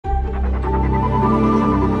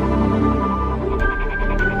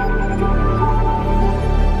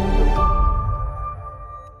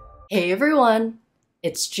Hey everyone,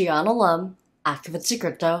 it's Gianna Lum, Activist in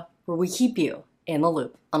Crypto, where we keep you in the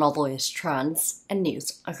loop on all the latest trends and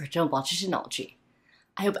news on crypto and blockchain technology.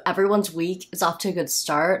 I hope everyone's week is off to a good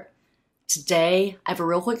start. Today, I have a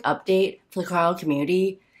real quick update for the Cardano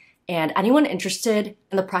community and anyone interested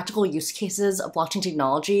in the practical use cases of blockchain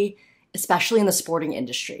technology, especially in the sporting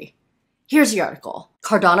industry. Here's the article.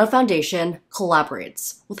 Cardano Foundation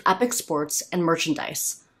collaborates with Epoch Sports and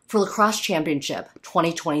Merchandise for Lacrosse Championship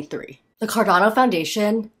 2023. The Cardano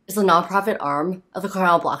Foundation is the nonprofit arm of the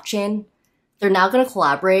Cardano blockchain. They're now going to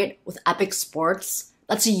collaborate with Epoch Sports,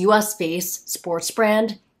 that's a US-based sports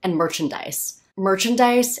brand, and Merchandise.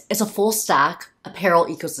 Merchandise is a full-stack apparel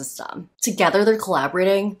ecosystem. Together, they're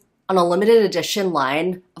collaborating on a limited edition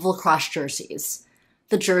line of lacrosse jerseys.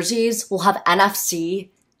 The jerseys will have NFC,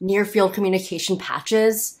 near-field communication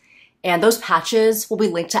patches, and those patches will be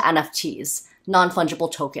linked to NFTs,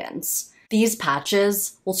 non-fungible tokens. These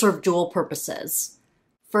patches will serve dual purposes.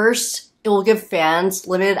 First, it will give fans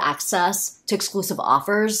limited access to exclusive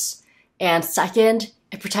offers, and second,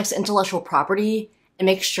 it protects intellectual property and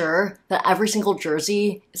makes sure that every single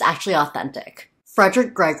jersey is actually authentic.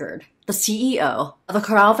 Frederick Gregard, the CEO of the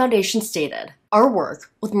Cardano Foundation, stated, "Our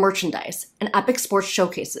work with Merchandise and Epoch Sports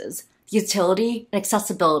showcases the utility and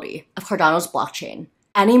accessibility of Cardano's blockchain.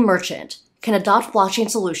 Any merchant can adopt blockchain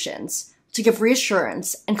solutions to give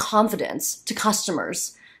reassurance and confidence to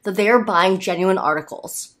customers that they are buying genuine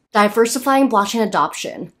articles. Diversifying blockchain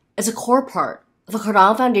adoption is a core part of the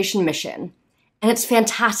Cardano Foundation mission, and it's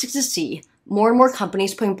fantastic to see more and more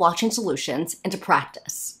companies putting blockchain solutions into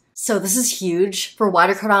practice." So this is huge for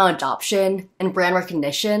wider Cardano adoption and brand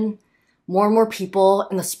recognition. More and more people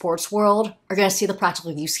in the sports world are going to see the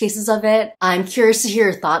practical use cases of it. I'm curious to hear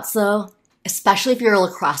your thoughts though, especially if you're a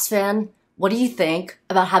lacrosse fan. What do you think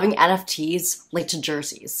about having NFTs linked to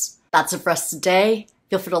jerseys? That's it for us today.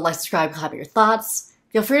 Feel free to like, subscribe, comment your thoughts.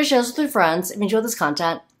 Feel free to share this with your friends if you enjoyed this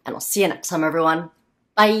content, and I'll see you next time, everyone.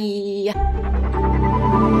 Bye!